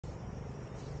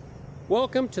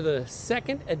Welcome to the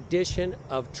second edition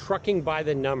of Trucking by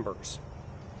the Numbers.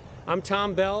 I'm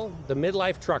Tom Bell, the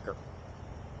Midlife Trucker.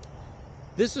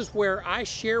 This is where I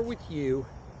share with you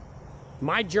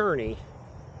my journey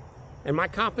and my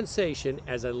compensation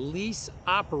as a lease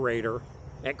operator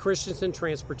at Christenson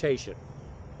Transportation.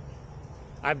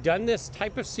 I've done this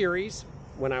type of series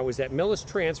when I was at Millis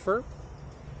Transfer,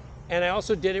 and I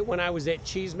also did it when I was at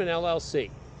Cheeseman LLC.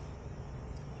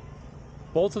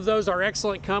 Both of those are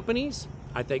excellent companies.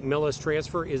 I think Millis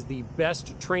Transfer is the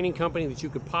best training company that you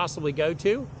could possibly go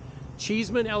to.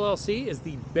 Cheeseman LLC is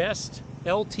the best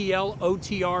LTL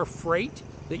OTR freight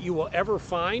that you will ever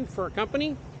find for a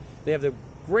company. They have the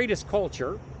greatest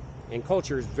culture, and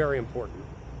culture is very important.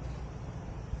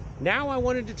 Now I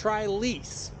wanted to try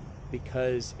Lease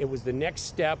because it was the next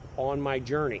step on my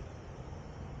journey.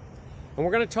 And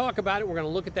we're going to talk about it. We're going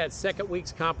to look at that second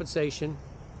week's compensation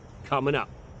coming up.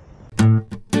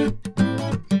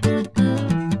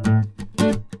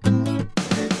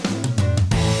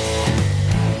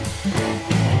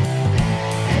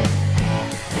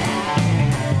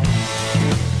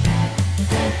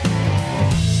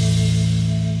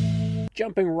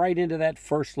 Jumping right into that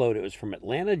first load, it was from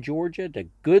Atlanta, Georgia to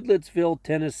Goodlettsville,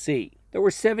 Tennessee. There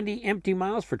were 70 empty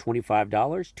miles for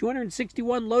 $25,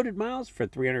 261 loaded miles for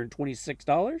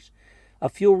 $326, a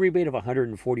fuel rebate of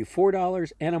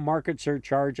 $144, and a market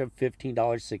surcharge of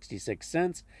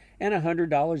 $15.66, and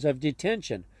 $100 of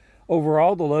detention.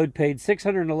 Overall, the load paid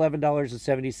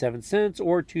 $611.77,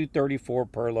 or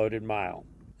 $234 per loaded mile.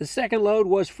 The second load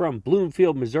was from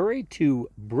Bloomfield, Missouri to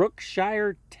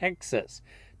Brookshire, Texas.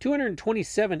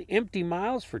 227 empty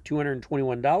miles for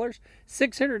 $221,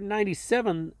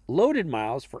 697 loaded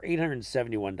miles for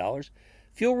 $871.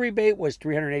 Fuel rebate was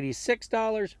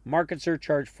 $386, market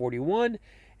surcharge $41,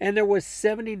 and there was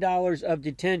 $70 of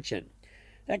detention.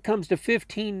 That comes to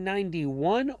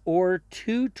 $15.91 or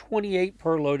 $228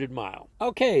 per loaded mile.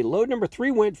 Okay, load number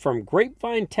 3 went from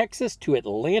Grapevine, Texas to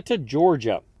Atlanta,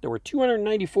 Georgia. There were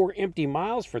 294 empty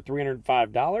miles for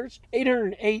 $305,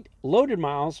 808 loaded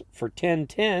miles for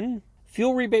 $10.10.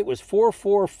 Fuel rebate was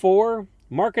 $444.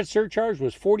 Market surcharge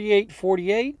was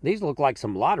 $48.48. These look like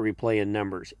some lottery playing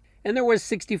numbers. And there was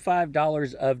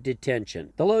 $65 of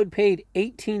detention. The load paid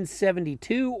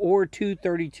 $18.72 or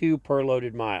 $232 per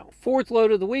loaded mile. Fourth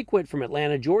load of the week went from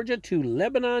Atlanta, Georgia to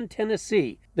Lebanon,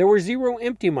 Tennessee. There were 0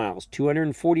 empty miles,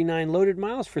 249 loaded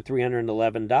miles for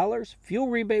 $311. Fuel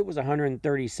rebate was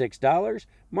 $136.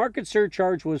 Market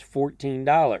surcharge was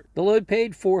 $14. The load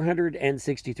paid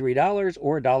 $463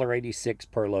 or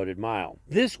 $1.86 per loaded mile.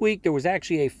 This week there was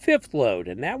actually a fifth load,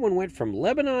 and that one went from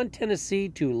Lebanon, Tennessee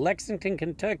to Lexington,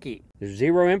 Kentucky. There's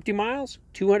 0 empty miles,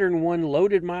 201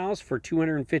 loaded miles for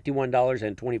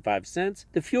 $251.25.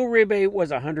 The fuel rebate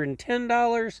was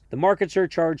 $110. The market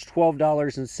surcharge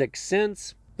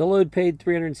 $12.06. The load paid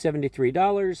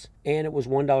 $373, and it was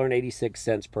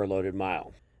 $1.86 per loaded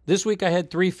mile. This week I had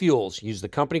 3 fuels. Used the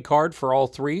company card for all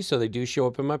 3, so they do show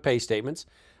up in my pay statements.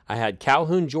 I had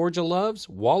Calhoun, Georgia loves,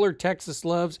 Waller, Texas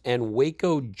loves, and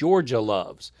Waco, Georgia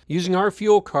loves. Using our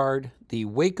fuel card, the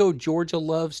Waco, Georgia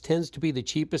loves tends to be the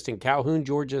cheapest, and Calhoun,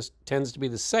 Georgia tends to be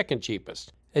the second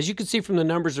cheapest. As you can see from the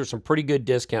numbers, there's some pretty good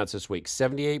discounts this week.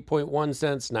 78.1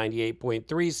 cents,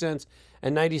 98.3 cents,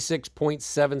 and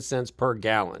 96.7 cents per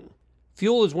gallon.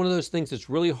 Fuel is one of those things that's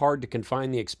really hard to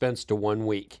confine the expense to 1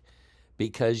 week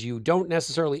because you don't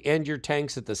necessarily end your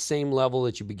tanks at the same level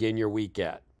that you begin your week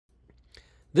at.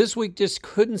 This week just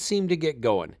couldn't seem to get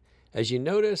going. As you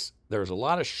notice, there was a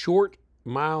lot of short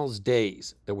miles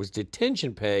days. There was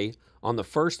detention pay on the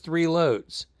first 3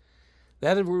 loads.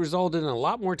 That has resulted in a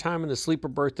lot more time in the sleeper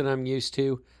berth than I'm used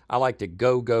to. I like to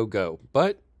go, go, go,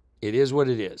 but it is what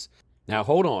it is. Now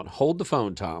hold on, hold the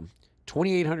phone, Tom.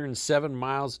 2,807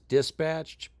 miles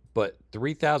dispatched, but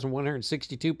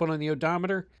 3,162 put on the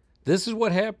odometer. This is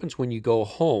what happens when you go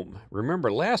home.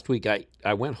 Remember, last week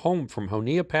I went home from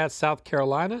Honea, South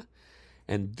Carolina,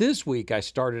 and this week I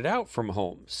started out from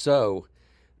home. So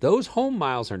those home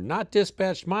miles are not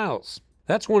dispatched miles.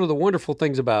 That's one of the wonderful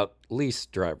things about lease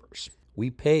drivers. We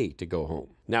pay to go home.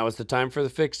 Now is the time for the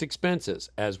fixed expenses.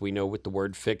 As we know with the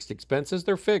word fixed expenses,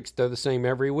 they're fixed. They're the same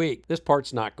every week. This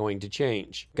part's not going to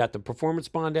change. Got the performance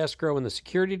bond escrow and the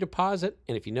security deposit,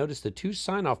 and if you notice, the 2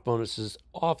 sign-off bonuses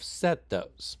offset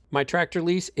those. My tractor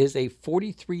lease is a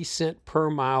 43-cent per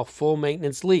mile full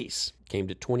maintenance lease. Came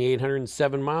to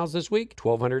 2,807 miles this week,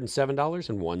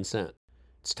 $1,207.01.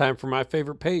 It's time for my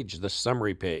favorite page, the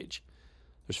summary page.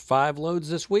 There's 5 loads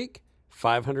this week.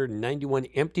 591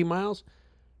 empty miles,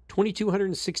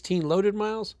 2,216 loaded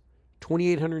miles,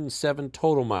 2,807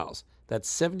 total miles.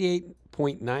 That's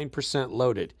 78.9%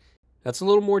 loaded. That's a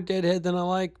little more deadhead than I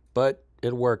like, but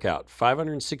it'll work out.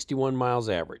 561 miles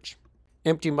average.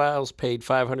 Empty miles paid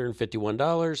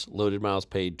 $551. Loaded miles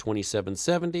paid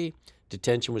 $27.70.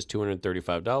 Detention was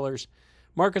 $235.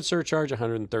 Market surcharge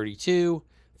 $132.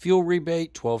 Fuel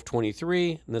rebate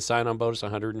 $12.23, and the sign-on bonus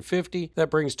 $150. That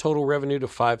brings total revenue to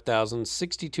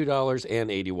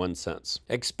 $5,062.81.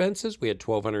 Expenses, we had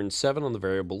 $1,207 on the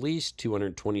variable lease,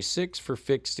 $226 for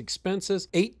fixed expenses,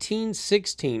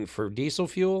 $1,816 for diesel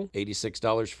fuel,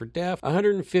 $86 for DEF,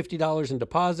 $150 in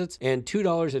deposits, and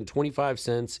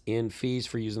 $2.25 in fees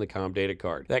for using the Comdata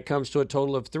card. That comes to a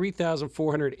total of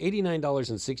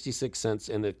 $3,489.66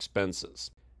 in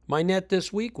expenses. My net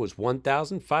this week was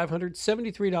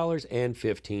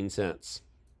 $1,573.15.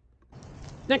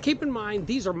 Now keep in mind,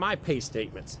 these are my pay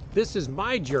statements. This is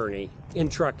my journey in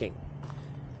trucking.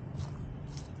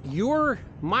 Your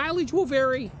mileage will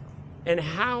vary, and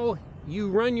how you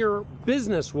run your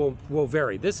business will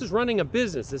vary. This is running a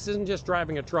business. This isn't just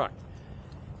driving a truck.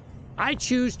 I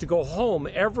choose to go home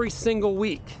every single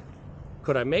week.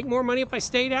 Could I make more money if I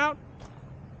stayed out?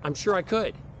 I'm sure I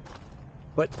could.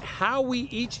 But how we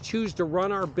each choose to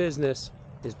run our business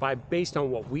is based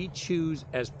on what we choose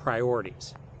as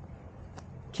priorities.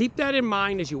 Keep that in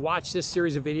mind as you watch this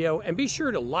series of video, and be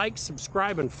sure to like,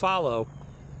 subscribe, and follow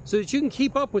so that you can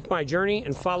keep up with my journey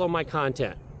and follow my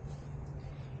content.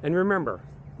 And remember,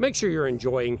 make sure you're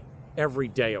enjoying every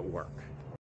day at work.